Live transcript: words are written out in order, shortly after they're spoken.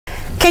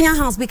Kenya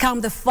has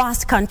become the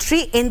first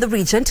country in the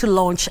region to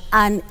launch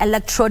an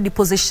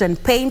electro-deposition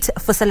paint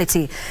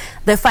facility.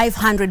 The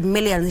 500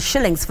 million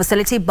shillings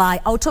facility by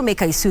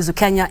automaker Isuzu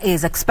Kenya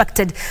is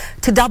expected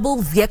to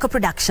double vehicle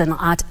production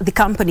at the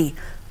company.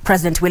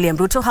 President William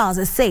Ruto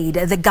has said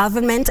the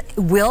government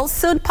will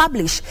soon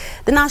publish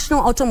the national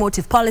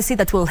automotive policy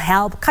that will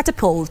help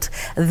catapult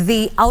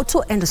the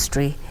auto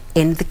industry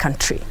in the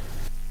country.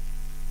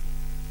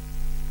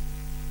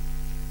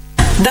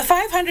 The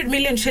 500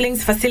 million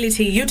shillings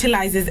facility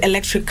utilizes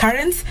electric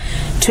currents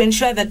to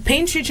ensure that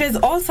paint reaches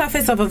all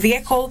surface of a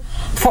vehicle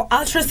for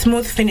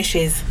ultra-smooth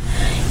finishes.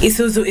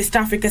 Isuzu East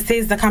Africa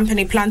says the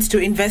company plans to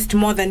invest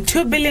more than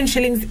 2 billion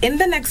shillings in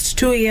the next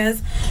 2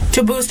 years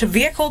to boost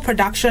vehicle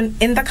production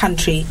in the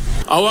country.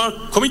 Our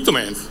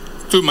commitment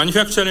to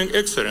manufacturing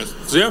excellence,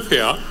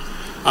 therefore,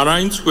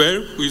 aligns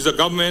well with the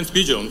government's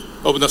vision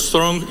of the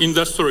strong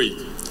industry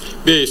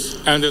base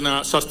and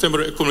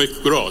sustainable economic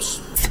growth.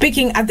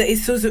 Speaking at the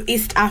Isuzu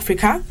East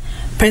Africa,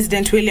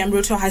 President William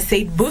Ruto has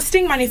said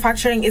boosting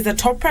manufacturing is a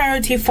top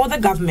priority for the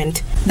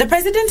government. The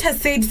president has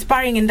said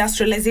spurring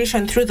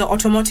industrialization through the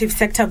automotive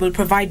sector will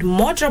provide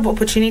more job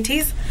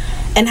opportunities,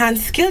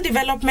 enhance skill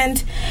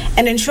development,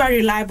 and ensure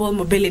reliable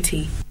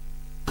mobility.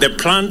 The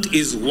plant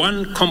is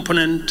one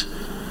component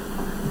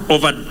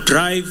of a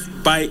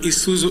drive by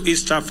Isuzu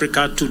East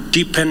Africa to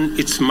deepen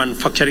its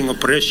manufacturing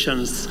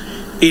operations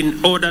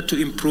in order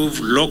to improve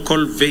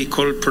local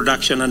vehicle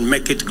production and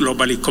make it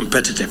globally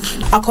competitive.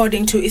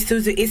 According to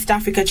Isuzu East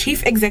Africa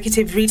Chief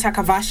Executive Rita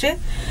Kavashe,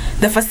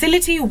 the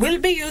facility will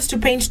be used to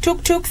paint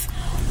tuk-tuks,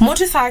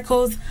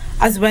 motorcycles,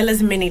 as well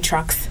as mini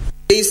trucks.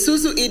 The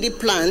Isuzu ED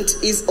plant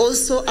is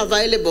also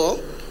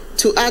available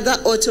to other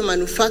auto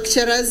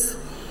manufacturers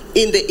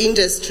in the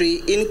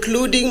industry,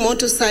 including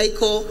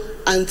motorcycle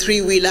and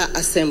three-wheeler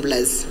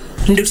assemblers.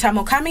 Nduta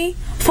Mokami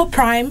for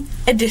Prime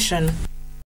Edition.